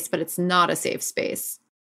safe space, but it's not a safe space.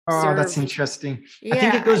 Oh, that's interesting. Yeah. I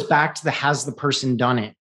think it goes back to the, has the person done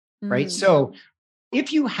it, right? So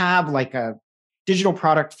if you have like a digital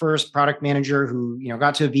product first product manager who,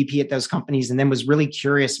 got to a VP at those companies and then was really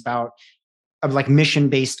curious about a like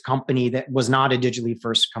mission-based company that was not a digitally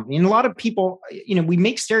first company. And a lot of people, we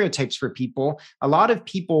make stereotypes for people. A lot of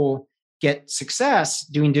people get success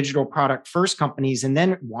doing digital product first companies and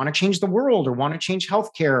then want to change the world or want to change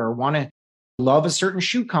healthcare or want to love a certain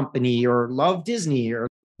shoe company or love Disney or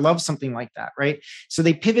love something like that, right? So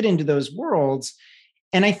they pivot into those worlds.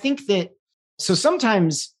 And I think that, so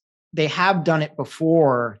sometimes they have done it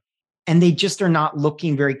before and they just are not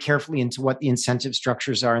looking very carefully into what the incentive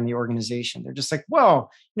structures are in the organization. They're just like, well,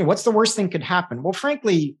 what's the worst thing could happen? Well,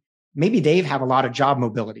 frankly, maybe they have a lot of job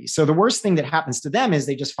mobility. So the worst thing that happens to them is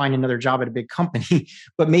they just find another job at a big company.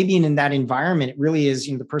 But maybe in that environment, it really is,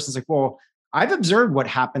 the person's like, well, I've observed what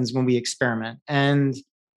happens when we experiment and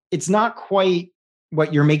it's not quite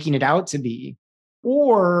what you're making it out to be.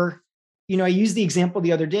 Or, I used the example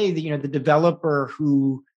the other day that, the developer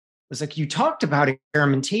who was like, you talked about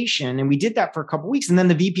experimentation and we did that for a couple of weeks. And then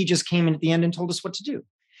the VP just came in at the end and told us what to do.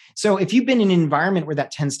 So if you've been in an environment where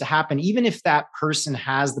that tends to happen, even if that person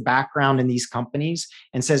has the background in these companies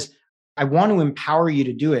and says, I want to empower you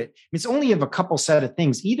to do it, it's only of a couple set of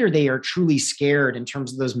things. Either they are truly scared in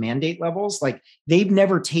terms of those mandate levels, like they've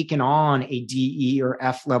never taken on a D, E, or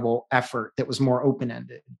F level effort that was more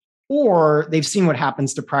open-ended, or they've seen what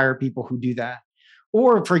happens to prior people who do that.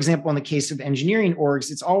 Or, for example, in the case of engineering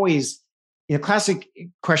orgs, it's always, classic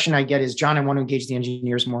question I get is, John, I want to engage the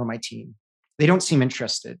engineers more on my team. They don't seem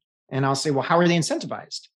interested. And I'll say, well, how are they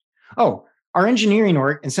incentivized? Oh, our engineering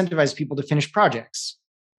org incentivizes people to finish projects.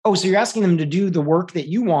 Oh, so you're asking them to do the work that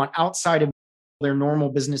you want outside of their normal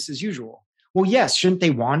business as usual. Well, yes, shouldn't they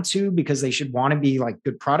want to because they should want to be like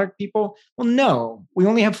good product people? Well, no, we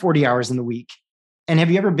only have 40 hours in the week. And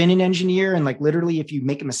have you ever been an engineer and like literally if you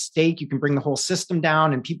make a mistake, you can bring the whole system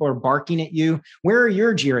down and people are barking at you? Where are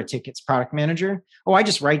your Jira tickets, product manager? Oh, I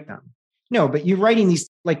just write them. No, but you're writing these,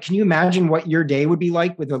 like, can you imagine what your day would be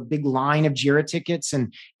like with a big line of Jira tickets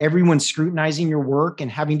and everyone scrutinizing your work and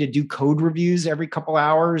having to do code reviews every couple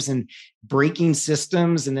hours and breaking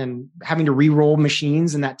systems and then having to re-roll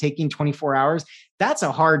machines and that taking 24 hours? That's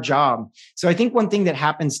a hard job. So I think one thing that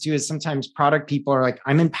happens too is sometimes product people are like,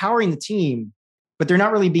 I'm empowering the team, but they're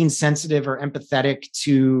not really being sensitive or empathetic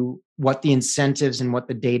to what the incentives and what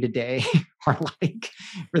the day-to-day are like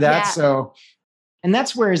for that. Yeah. So, and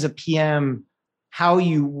that's where as a PM, how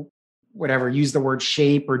you, whatever, use the word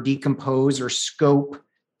shape or decompose or scope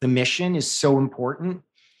the mission is so important.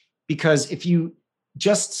 Because if you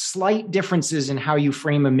just slight differences in how you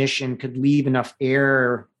frame a mission could leave enough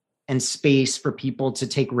air and space for people to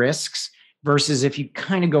take risks versus if you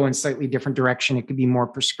kind of go in slightly different direction, it could be more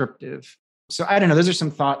prescriptive. So I don't know. Those are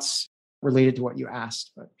some thoughts related to what you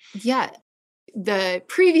asked. But Yeah. The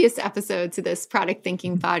previous episode to this product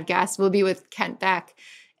thinking podcast will be with Kent Beck.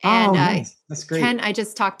 And nice. That's great. Ken, I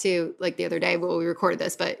just talked to like the other day when we recorded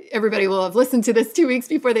this, but everybody will have listened to this 2 weeks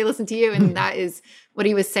before they listen to you. And that is what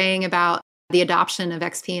he was saying about the adoption of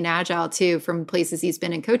XP and Agile too, from places he's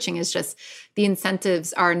been in coaching, is just the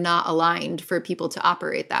incentives are not aligned for people to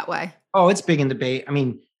operate that way. Oh, it's big in debate. I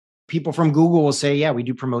mean, people from Google will say, yeah, we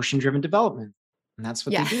do promotion-driven development. And that's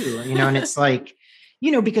what they do, and it's like,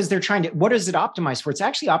 because they're trying to, what is it optimized for? It's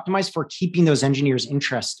actually optimized for keeping those engineers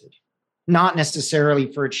interested, not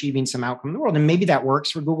necessarily for achieving some outcome in the world. And maybe that works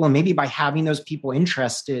for Google. And maybe by having those people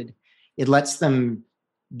interested, it lets them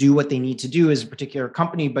do what they need to do as a particular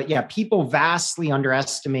company. But yeah, people vastly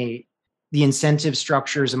underestimate the incentive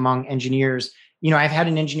structures among engineers. I've had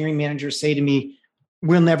an engineering manager say to me,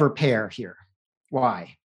 we'll never pair here.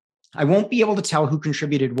 Why? I won't be able to tell who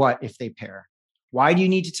contributed what if they pair. Why do you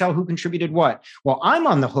need to tell who contributed what? Well, I'm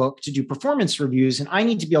on the hook to do performance reviews and I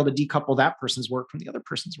need to be able to decouple that person's work from the other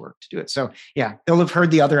person's work to do it. So yeah, they'll have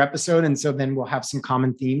heard the other episode. And so then we'll have some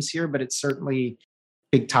common themes here, but it's certainly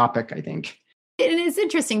a big topic, I think. And it's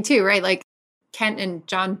interesting too, right? Like Kent and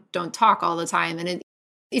John don't talk all the time. And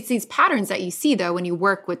it's these patterns that you see though, when you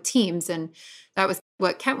work with teams. And that was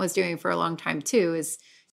what Kent was doing for a long time too, is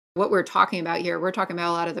what we're talking about here. We're talking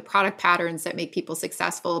about a lot of the product patterns that make people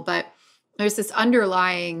successful, but there's this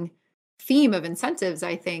underlying theme of incentives,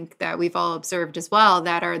 I think, that we've all observed as well,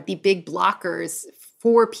 that are the big blockers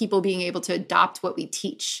for people being able to adopt what we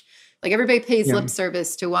teach. Like everybody pays lip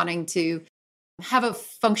service to wanting to have a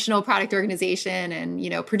functional product organization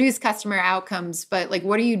and, produce customer outcomes. But like,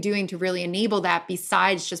 what are you doing to really enable that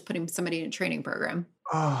besides just putting somebody in a training program?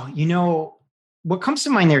 Oh, what comes to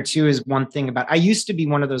mind there too is one thing about, I used to be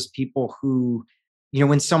one of those people who,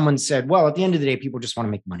 when someone said, well, at the end of the day, people just want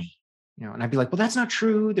to make money, and I'd be like, well, that's not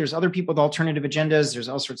true. There's other people with alternative agendas. There's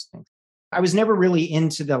all sorts of things. I was never really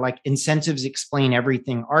into the like incentives explain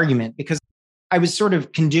everything argument because I was sort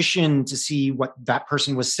of conditioned to see what that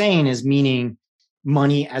person was saying as meaning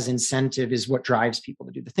money as incentive is what drives people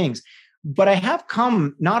to do the things. But I have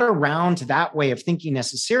come not around to that way of thinking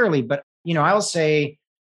necessarily, but, I'll say,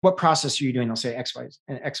 what process are you doing? They'll say X,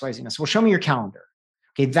 Y, Z. Well, show me your calendar.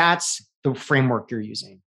 Okay, that's the framework you're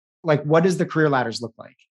using. Like, what does the career ladders look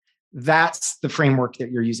like? That's the framework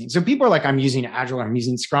that you're using. So people are like, I'm using Agile, or I'm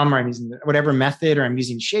using Scrum, or I'm using whatever method, or I'm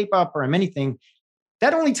using ShapeUp, or I'm anything.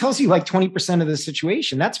 That only tells you like 20% of the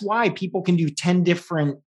situation. That's why people can do 10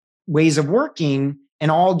 different ways of working and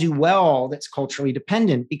all do well that's culturally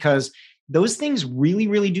dependent, because those things really,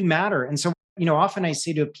 really do matter. And so, often I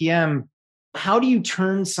say to a PM, how do you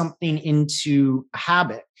turn something into a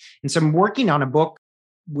habit? And so I'm working on a book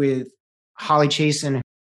with Holly Chasen,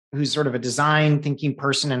 who's sort of a design thinking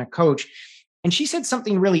person and a coach. And she said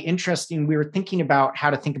something really interesting. We were thinking about how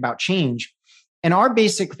to think about change. And our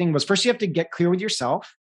basic thing was, first, you have to get clear with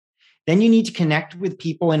yourself. Then you need to connect with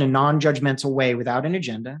people in a non-judgmental way without an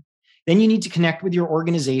agenda. Then you need to connect with your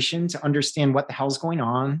organization to understand what the hell's going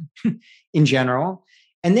on in general.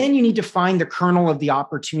 And then you need to find the kernel of the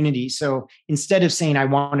opportunity. So instead of saying, I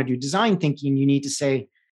want to do design thinking, you need to say,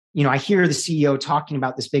 I hear the CEO talking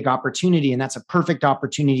about this big opportunity, and that's a perfect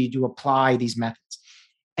opportunity to apply these methods.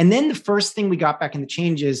 And then the first thing we got back in the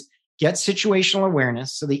change is get situational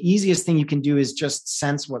awareness. So the easiest thing you can do is just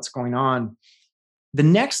sense what's going on. The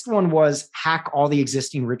next one was hack all the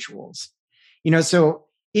existing rituals. So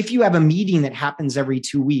if you have a meeting that happens every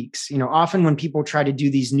 2 weeks, often when people try to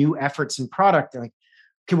do these new efforts in product, they're like,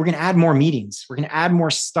 okay, we're going to add more meetings. We're going to add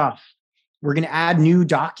more stuff. We're going to add new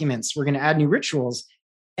documents. We're going to add new rituals.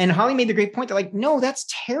 And Holly made the great point that like, no, that's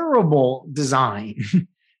terrible design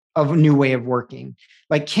of a new way of working.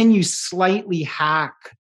 Like, can you slightly hack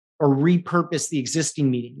or repurpose the existing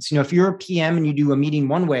meetings? If you're a PM and you do a meeting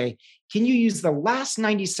one way, can you use the last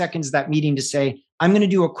 90 seconds of that meeting to say, I'm going to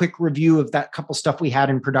do a quick review of that couple stuff we had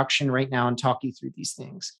in production right now and talk you through these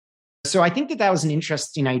things. So I think that was an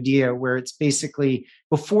interesting idea where it's basically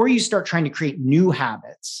before you start trying to create new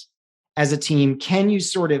habits as a team, can you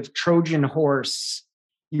sort of Trojan horse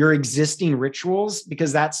your existing rituals?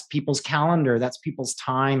 Because that's people's calendar, that's people's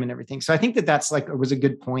time and everything. So I think that that's like, it was a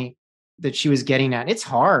good point that she was getting at. It's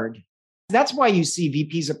hard. That's why you see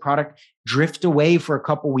VPs of product drift away for a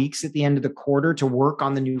couple of weeks at the end of the quarter to work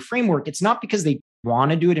on the new framework. It's not because they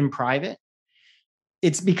want to do it in private.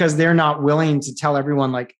 It's because they're not willing to tell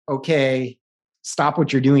everyone like, okay, stop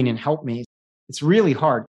what you're doing and help me. It's really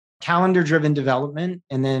hard. Calendar-driven development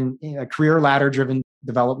and then career ladder-driven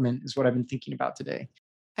development is what I've been thinking about today.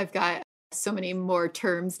 I've got so many more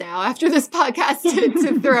terms now after this podcast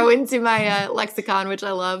to throw into my lexicon, which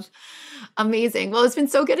I love. Amazing. Well, it's been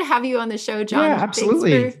so good to have you on the show, John. Yeah,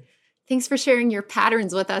 absolutely. Thanks for sharing your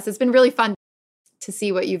patterns with us. It's been really fun to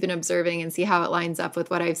see what you've been observing and see how it lines up with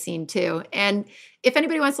what I've seen too. And if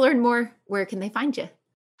anybody wants to learn more, where can they find you?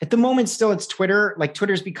 At the moment, still it's Twitter. Like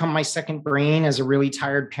Twitter's become my second brain as a really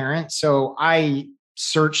tired parent. So I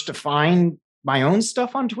search to find my own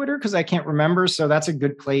stuff on Twitter because I can't remember. So that's a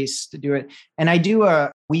good place to do it. And I do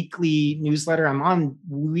a weekly newsletter. I'm on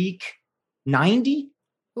week 90.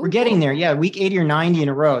 We're getting there. Yeah. Week 80 or 90 in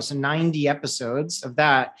a row. So 90 episodes of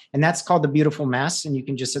that. And that's called The Beautiful Mess. And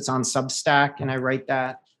it's on Substack and I write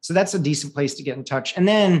that. So that's a decent place to get in touch. And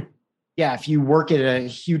then, yeah, if you work at a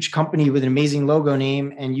huge company with an amazing logo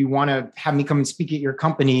name and you want to have me come and speak at your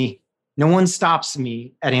company, no one stops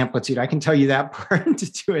me at Amplitude. I can tell you that part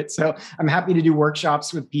to do it. So I'm happy to do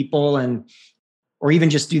workshops with people or even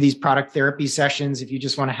just do these product therapy sessions if you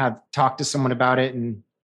just want to talk to someone about it. And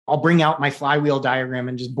I'll bring out my flywheel diagram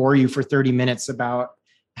and just bore you for 30 minutes about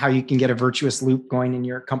how you can get a virtuous loop going in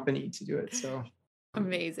your company to do it. So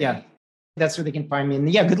amazing. Yeah, that's where they can find me. And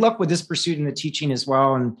yeah, good luck with this pursuit and the teaching as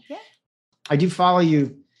well. And I do follow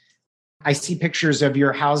you. I see pictures of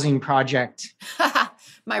your housing project.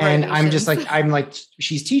 And I'm just like,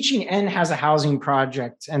 she's teaching and has a housing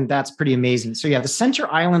project. And that's pretty amazing. So yeah, the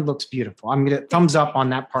center island looks beautiful. I'm going to thumbs up on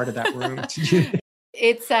that part of that room.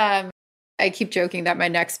 It's, I keep joking that my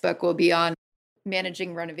next book will be on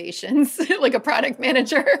managing renovations, like a product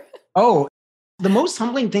manager. Oh, the most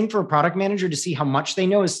humbling thing for a product manager to see how much they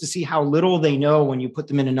know is to see how little they know when you put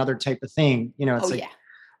them in another type of thing.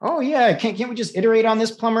 Oh yeah, can't we just iterate on this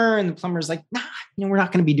plumber? And the plumber's like, nah, we're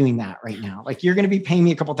not going to be doing that right now. Like you're going to be paying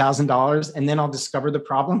me a couple $1,000s and then I'll discover the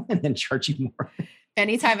problem and then charge you more.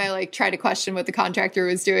 Anytime I try to question what the contractor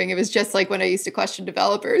was doing, it was just like when I used to question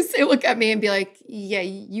developers, they look at me and be like, yeah,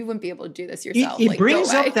 you wouldn't be able to do this yourself. It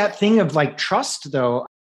brings up that thing of trust though.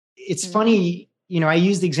 It's funny, I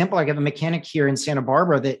use the example, I have a mechanic here in Santa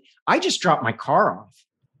Barbara that I just dropped my car off.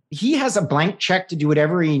 He has a blank check to do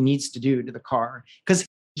whatever he needs to do to the car because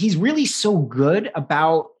he's really so good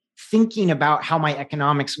about thinking about how my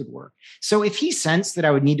economics would work. So if he sensed that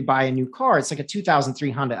I would need to buy a new car, it's like a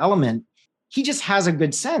 2003 Honda Element, he just has a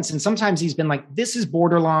good sense. And sometimes he's been like, this is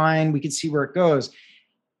borderline, we could see where it goes.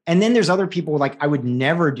 And then there's other people like, I would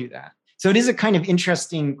never do that. So it is a kind of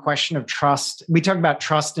interesting question of trust. We talk about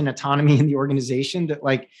trust and autonomy in the organization that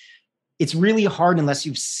it's really hard unless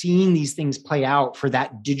you've seen these things play out for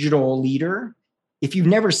that digital leader. If you've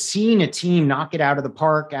never seen a team knock it out of the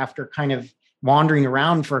park after kind of wandering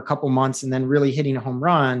around for a couple months and then really hitting a home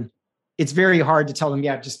run, it's very hard to tell them,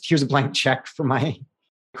 yeah, just here's a blank check for my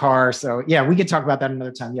car. So yeah, we could talk about that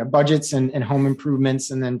another time. Yeah, budgets and home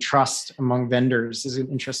improvements and then trust among vendors is an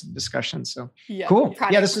interesting discussion. So cool.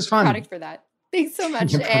 This was fun. Product for that. Thanks so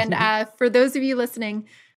much. And for those of you listening,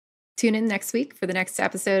 tune in next week for the next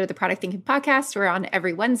episode of the Product Thinking Podcast. We're on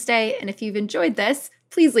every Wednesday. And if you've enjoyed this,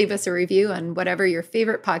 please leave us a review on whatever your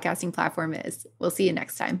favorite podcasting platform is. We'll see you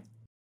next time.